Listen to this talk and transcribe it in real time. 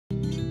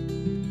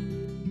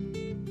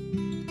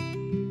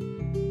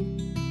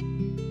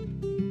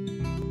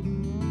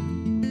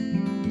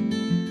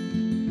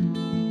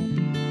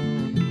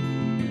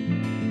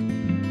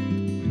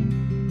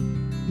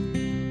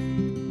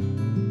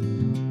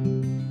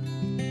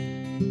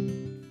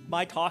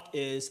My talk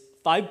is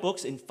 5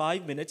 books in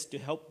 5 minutes to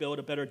help build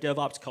a better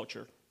DevOps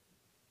culture.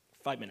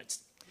 5 minutes.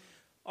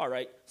 All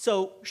right,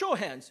 so show of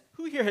hands.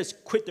 Who here has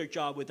quit their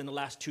job within the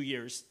last 2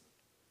 years?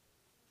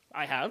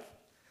 I have.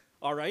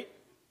 All right.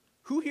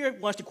 Who here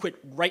wants to quit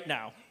right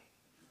now?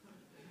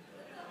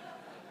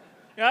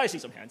 Yeah, I see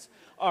some hands.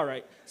 All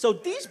right. So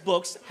these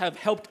books have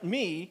helped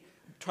me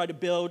try to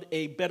build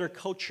a better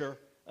culture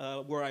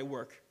where I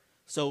work.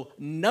 So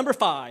number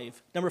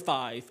five,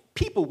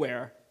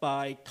 Peopleware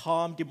by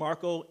Tom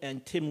DeMarco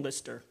and Tim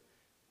Lister.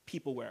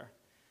 Peopleware.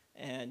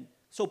 And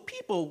so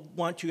people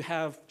want to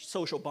have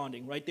social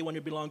bonding, right? They want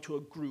to belong to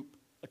a group,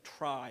 a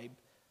tribe,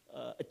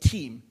 a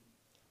team.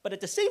 But at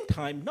the same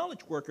time,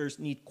 knowledge workers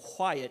need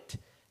quiet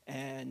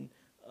and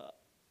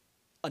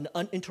an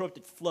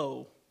uninterrupted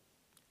flow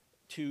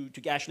to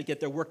actually get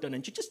their work done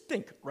and to just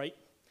think, right?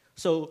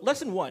 So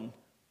lesson 1,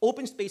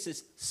 open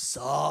spaces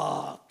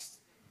sucks.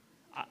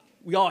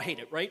 We all hate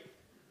it, right?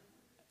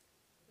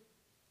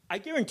 I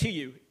guarantee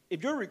you,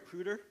 if you're a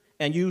recruiter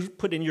and you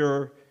put in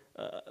your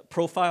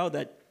profile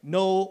that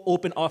no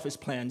open office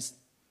plans,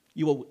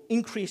 you will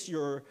increase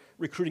your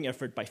recruiting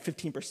effort by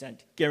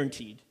 15%,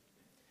 guaranteed.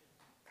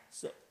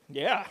 So,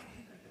 yeah.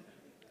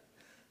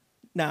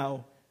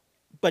 Now,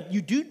 but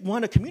you do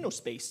want a communal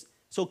space.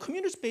 So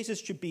communal spaces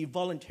should be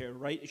voluntary,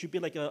 right? It should be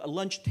like a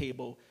lunch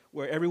table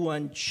where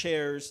everyone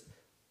shares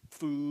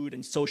food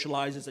and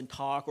socializes and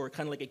talk, or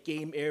kind of like a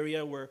game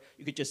area where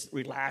you could just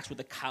relax with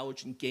a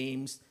couch and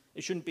games.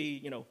 It shouldn't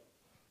be,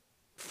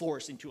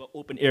 forced into an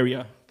open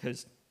area,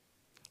 because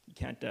you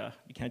can't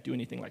do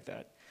anything like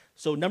that.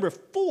 So number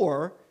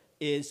 4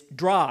 is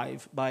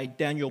Drive by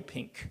Daniel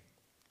Pink.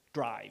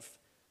 Drive.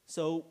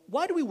 So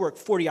why do we work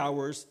 40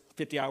 hours,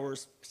 50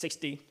 hours,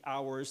 60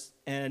 hours,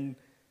 and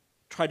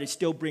try to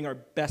still bring our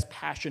best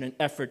passion and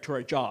effort to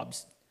our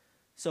jobs?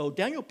 So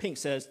Daniel Pink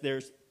says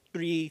there's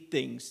 3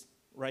 things,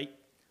 right?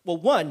 Well,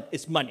 1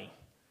 is money,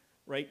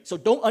 right? So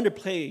don't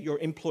underpay your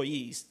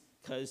employees,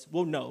 because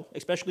we'll know,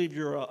 especially if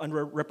you're an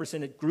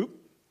underrepresented group,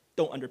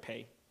 don't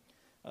underpay.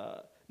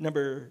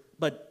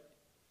 But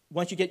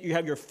once you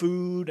have your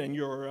food and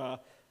your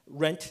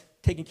rent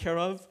taken care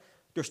of,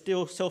 there's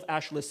still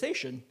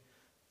self-actualization.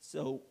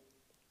 So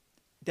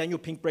Daniel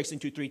Pink breaks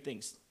into 3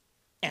 things.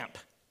 AMP,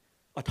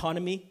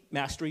 autonomy,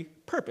 mastery,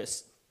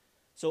 purpose.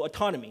 So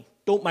autonomy,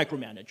 don't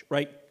micromanage,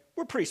 right?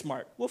 We're pretty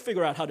smart. We'll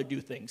figure out how to do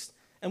things,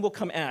 and we'll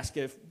come ask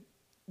if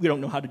we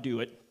don't know how to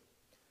do it.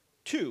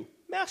 2,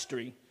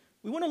 mastery.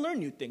 We want to learn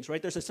new things, right?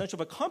 There's a sense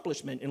of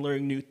accomplishment in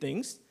learning new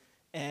things,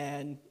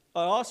 and it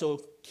also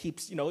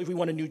keeps, if we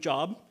want a new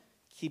job,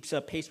 keeps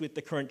pace with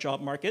the current job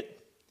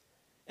market.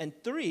 And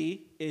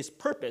 3 is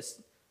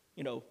purpose.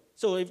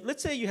 So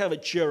let's say you have a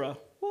Jira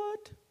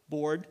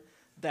board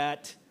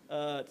that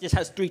just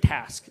has 3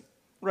 tasks,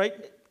 right?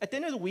 At the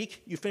end of the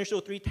week, you finish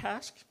those 3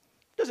 tasks.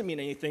 Doesn't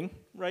mean anything,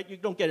 right? You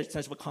don't get a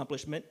sense of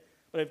accomplishment.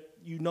 But if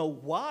you know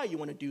why you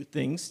want to do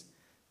things,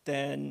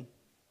 then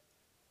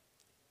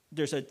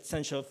there's a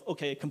sense of,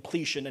 okay,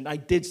 completion, and I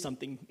did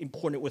something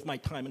important with my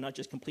time and not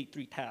just complete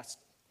 3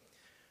 tasks.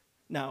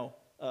 Now,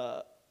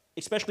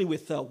 especially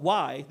with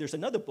why, there's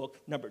another book,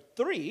 number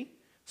 3,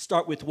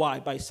 Start With Why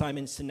by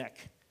Simon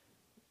Sinek.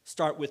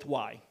 Start with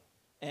why.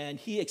 And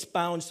he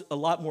expounds a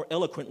lot more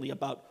eloquently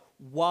about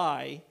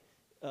why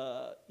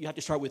you have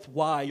to start with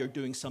why you're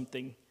doing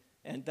something,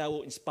 and that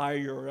will inspire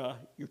your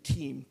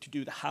team to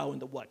do the how and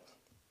the what.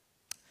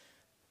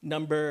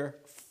 Number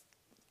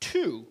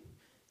 2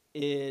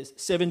 is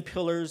 7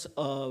 Pillars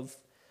of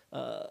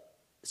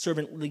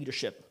Servant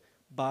Leadership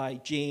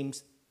by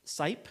James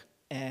Sipe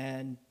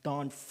and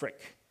Don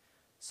Frick.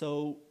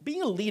 So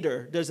being a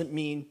leader doesn't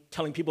mean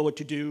telling people what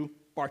to do,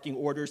 barking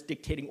orders,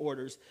 dictating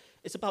orders.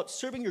 It's about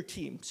serving your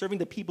team, serving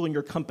the people in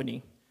your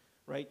company,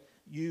 right?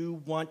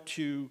 You want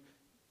to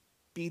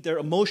be there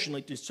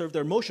emotionally, to serve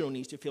their emotional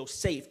needs, to feel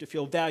safe, to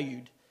feel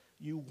valued.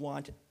 You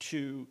want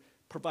to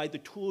provide the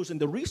tools and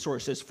the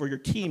resources for your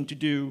team to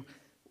do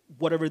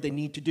whatever they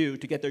need to do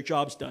to get their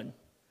jobs done,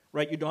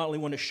 right? You don't only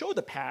want to show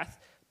the path,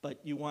 but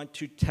you want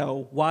to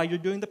tell why you're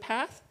doing the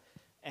path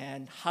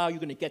and how you're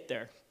going to get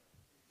there.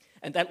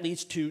 And that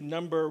leads to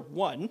number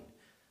 1.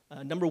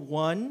 Number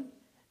 1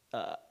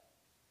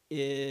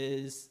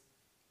 is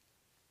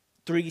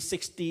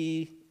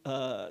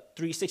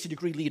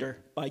 360-degree Leader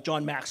by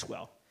John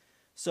Maxwell.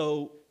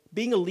 So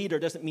being a leader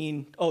doesn't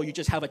mean, you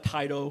just have a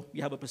title,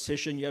 you have a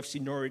position, you have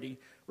seniority,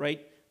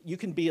 right? You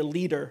can be a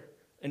leader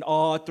in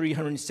all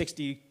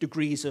 360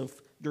 degrees of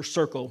your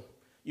circle.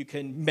 You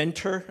can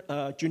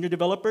mentor junior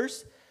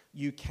developers.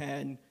 You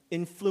can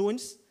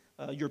influence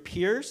your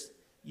peers.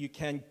 You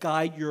can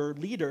guide your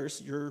leaders,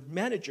 your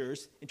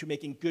managers, into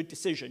making good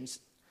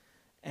decisions.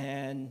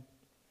 And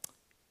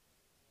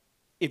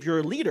if you're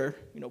a leader,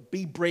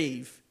 be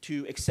brave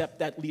to accept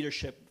that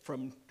leadership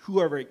from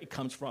whoever it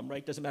comes from,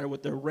 right? Doesn't matter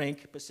what their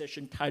rank,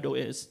 position, title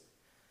is.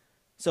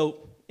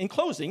 So in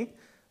closing,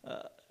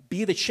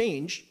 be the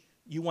change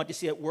you want to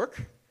see at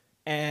work,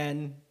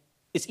 and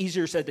it's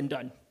easier said than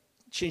done.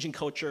 Changing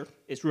culture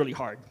is really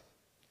hard.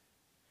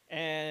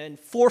 And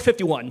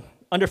 4:51,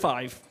 under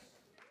 5.